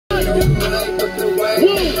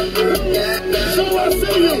So I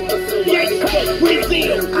see you. Yes,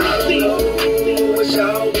 Brazil. What's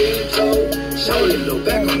y'all been told? Shorty look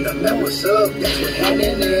back on the map, what's up? That's what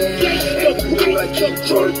happening. I keep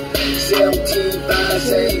twerk. 17.5,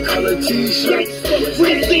 same color t-shirt.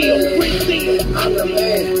 Brazil. I'm the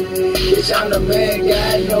man. Bitch, I'm the man.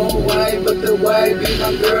 Got no wife, but the wife be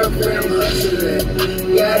my girlfriend. I'm hustling.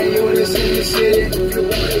 Got units in the city. If you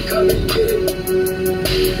want it, come and get it.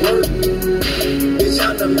 Work. Bitch,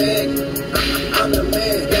 I'm the man. I'm the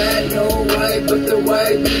man. Got no wife, but the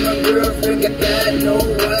wife be my girlfriend. Got no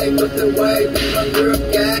wife, but the wife be my girl.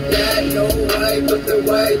 Got no wife, but the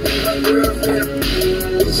wife be my girlfriend.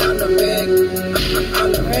 Bitch, I'm the man. I'm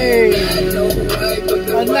the man. Hey, got no wife, but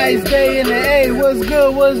the a nice day in the A. What's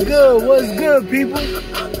good? What's good? What's good, people?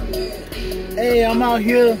 Hey, I'm out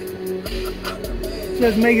here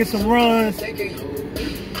just making some runs.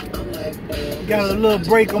 Got a little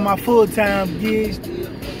break on my full-time gig.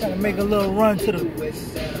 Gotta make a little run to the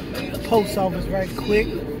post office right quick.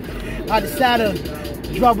 I decided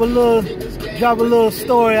to drop a little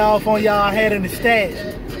story off on y'all I had in the stash.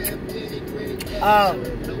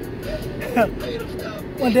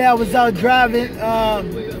 One day I was out driving.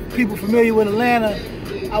 People familiar with Atlanta,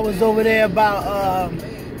 I was over there about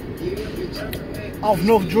off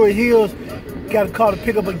North Druid Hills. Got a call to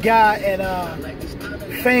pick up a guy at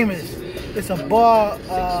Famous. It's a bar.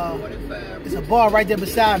 It's a bar right there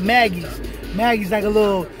beside Maggie's. Maggie's like a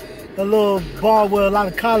little bar where a lot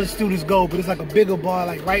of college students go, but it's like a bigger bar,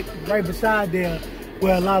 like right beside there,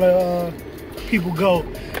 where a lot of people go.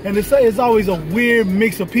 And it's always a weird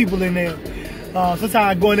mix of people in there. Sometimes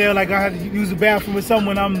I go in there like I have to use the bathroom or something.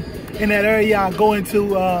 When I'm in that area, I go into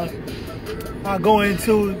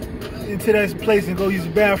that place and go use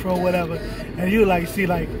the bathroom or whatever. And you like see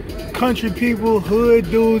like country people, hood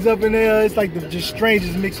dudes up in there. It's like the just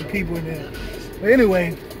strangest mix of people in there. But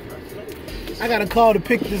anyway, I got a call to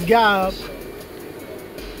pick this guy up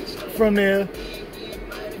from there.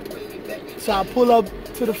 So I pull up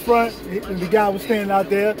to the front, and the guy was standing out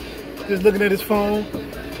there, just looking at his phone.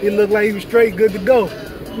 It looked like he was straight, good to go.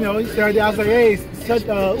 You know, he started. I was like, "Hey,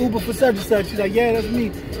 Uber for such and such." He's like, "Yeah, that's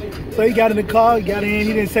me." So he got in the car, he got in.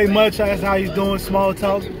 He didn't say much. I asked how he's doing, small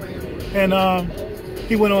talk, and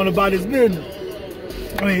he went on about his business.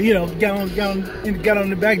 I mean, you know, got on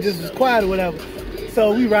the back, just was quiet or whatever.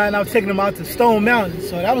 So we riding. I was taking him out to Stone Mountain.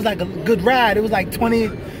 So that was like a good ride. It was like 20,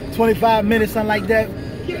 25 minutes, something like that.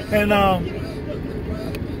 And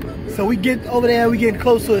so we get over there. We getting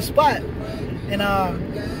close to a spot, and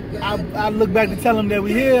I look back to tell him that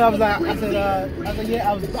we here. I said,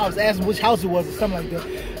 yeah. I was asking which house it was or something like that.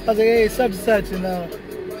 I was like, hey, such and such, and the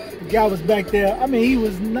guy was back there. I mean, he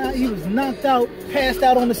was knocked out, passed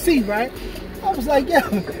out on the seat, right? I was like, yeah.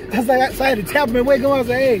 So I had to tap him and wake him up. I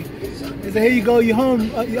said, hey. I said, here you go, you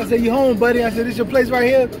home. I said, you home, buddy. I said, this your place right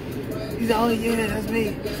here? He said, oh yeah, that's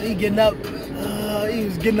me. So he getting up. He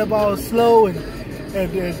was getting up all slow and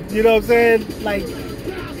you know what I'm saying? Like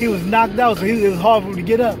he was knocked out, so it was hard for him to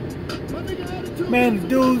get up. Man, the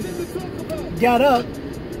dude got up.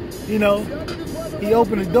 You know, he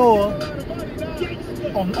opened the door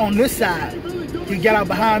on this side. He got out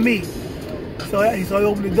behind me. So he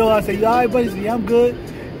opened the door. I said, you all right, buddy? He said, yeah, I'm good.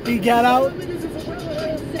 He got out.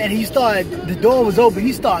 And the door was open.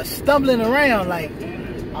 He started stumbling around. Like,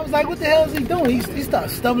 I was like, what the hell is he doing? He started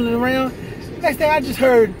stumbling around. Next thing I just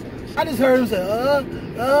heard him say,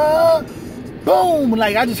 boom.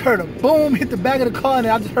 Like, I just heard a boom hit the back of the car, and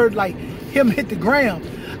I just heard, like, him hit the ground.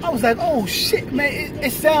 I was like, oh, shit, man.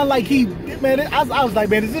 It sounded like I was like,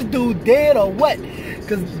 man, is this dude dead or what?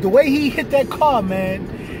 Because the way he hit that car, man,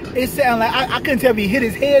 it sounded like, I couldn't tell if he hit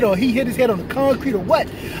his head or he hit his head on the concrete or what.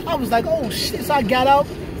 I was like, oh, shit. So I got out.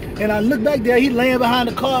 And I looked back there, he laying behind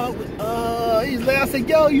the car. I said,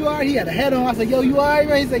 yo, you all right? He had a hat on. I said, yo, you all right,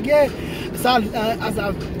 man? He said, yeah. So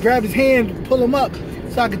I grabbed his hand, pull him up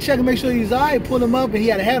so I could check and make sure he was all right, pull him up, and he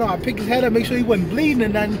had a hat on. I picked his head up, make sure he wasn't bleeding or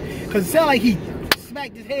nothing, because it sounded like he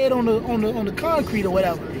smacked his head on the concrete or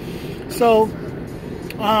whatever. So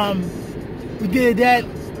we did that.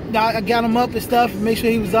 I got him up and stuff, and make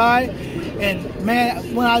sure he was all right. And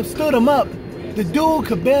man, when I stood him up, the dude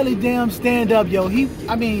could barely damn stand up, yo.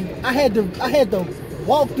 I had to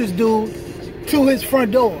walk this dude to his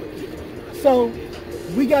front door. So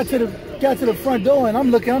we got to the front door, and I'm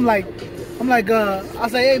like, I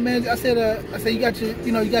say, hey man, I said, you got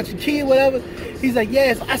your key or whatever. He's like,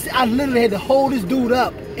 yes. I literally had to hold this dude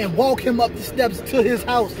up and walk him up the steps to his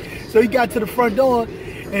house. So he got to the front door,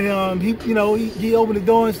 and he opened the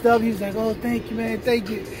door and stuff. He was like, oh, thank you, man, thank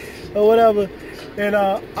you, or whatever. And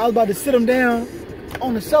I was about to sit him down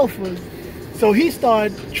on the sofa So he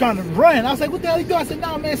started trying to run. I was like, what the hell you doing? I said,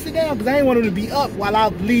 nah, man, sit down, because I ain't want him to be up while I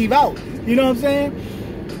leave out. You know what I'm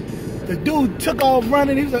saying? The dude took off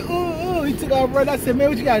running. He was like, ooh, he took off running. I said, man,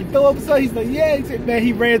 what you got to throw up or something? He's like, yeah. He said, man,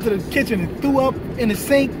 he ran to the kitchen and threw up in the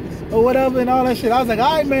sink or whatever and all that shit. I was like,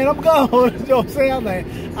 all right, man, I'm gone. You know what I'm saying? I was like,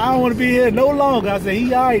 I don't want to be here no longer. I said,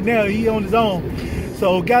 he all right now. He on his own.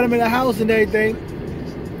 So got him in the house and everything.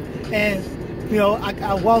 And, you know,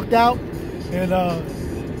 I walked out and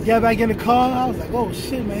got back in the car. I was like, oh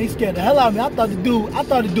shit, man, he scared the hell out of me. I thought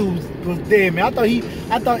the dude was dead, man. I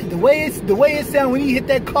thought the way it sounded when he hit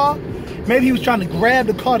that car, maybe he was trying to grab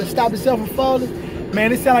the car to stop himself from falling.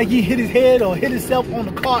 Man, it sounded like he hit his head or hit himself on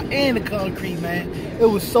the car and the concrete, man. It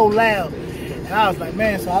was so loud. And I was like,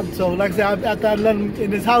 man, so like I said, after I let him in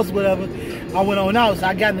this house or whatever, I went on out. So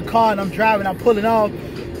I got in the car and I'm driving, I'm pulling off.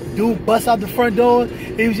 Dude busts out the front door.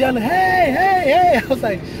 He was yelling, hey, hey, hey. I was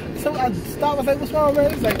like, so I stopped. I was like, what's wrong,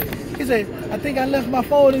 man? He said, I think I left my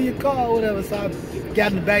phone in your car or whatever. So I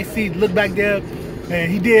got in the back seat, looked back there,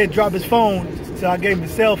 and he did drop his phone. So I gave him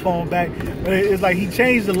his cell phone back. But it's like he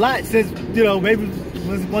changed a lot since, you know, maybe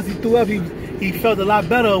once he threw up, he felt a lot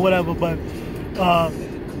better or whatever. But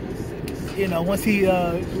you know, once he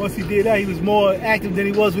did that, he was more active than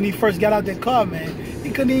he was when he first got out that car, man. He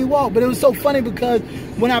couldn't even walk. But it was so funny because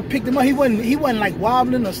when I picked him up, he wasn't like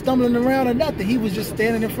wobbling or stumbling around or nothing. He was just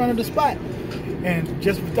standing in front of the spot. And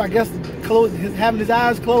just, I guess, having his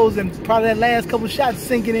eyes closed and probably that last couple shots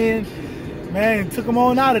sinking in, man, took him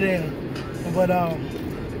on out of there. But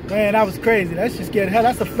man, that was crazy. That's just scared hell.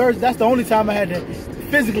 That's the only time I had to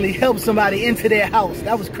physically help somebody into their house.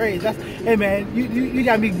 That was crazy. Hey man, you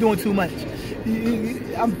got me doing too much.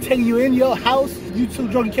 I'm taking you in your house. You too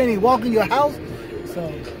drunk, you can't even walk in your house.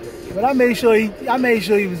 So, but I made sure he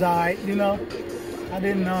was all right. You know, I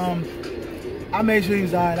made sure he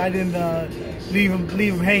was all right. I didn't leave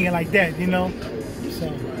him hanging like that. You know, so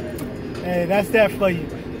hey, that's that for you.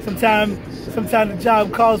 Sometimes the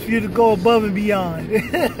job calls for you to go above and beyond.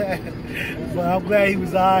 But I'm glad he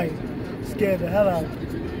was all right. Scared the hell out of me.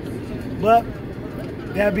 But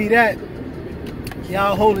that be that.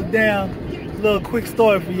 Y'all hold it down. A little quick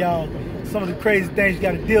story for y'all. Some of the crazy things you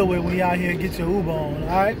got to deal with when you out here and get your Uber on. All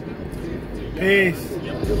right? Peace.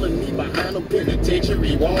 Pulling me behind a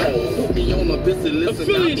penitentiary wall. Put me on a busy list.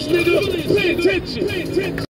 Affiliate, nigga. Pay attention.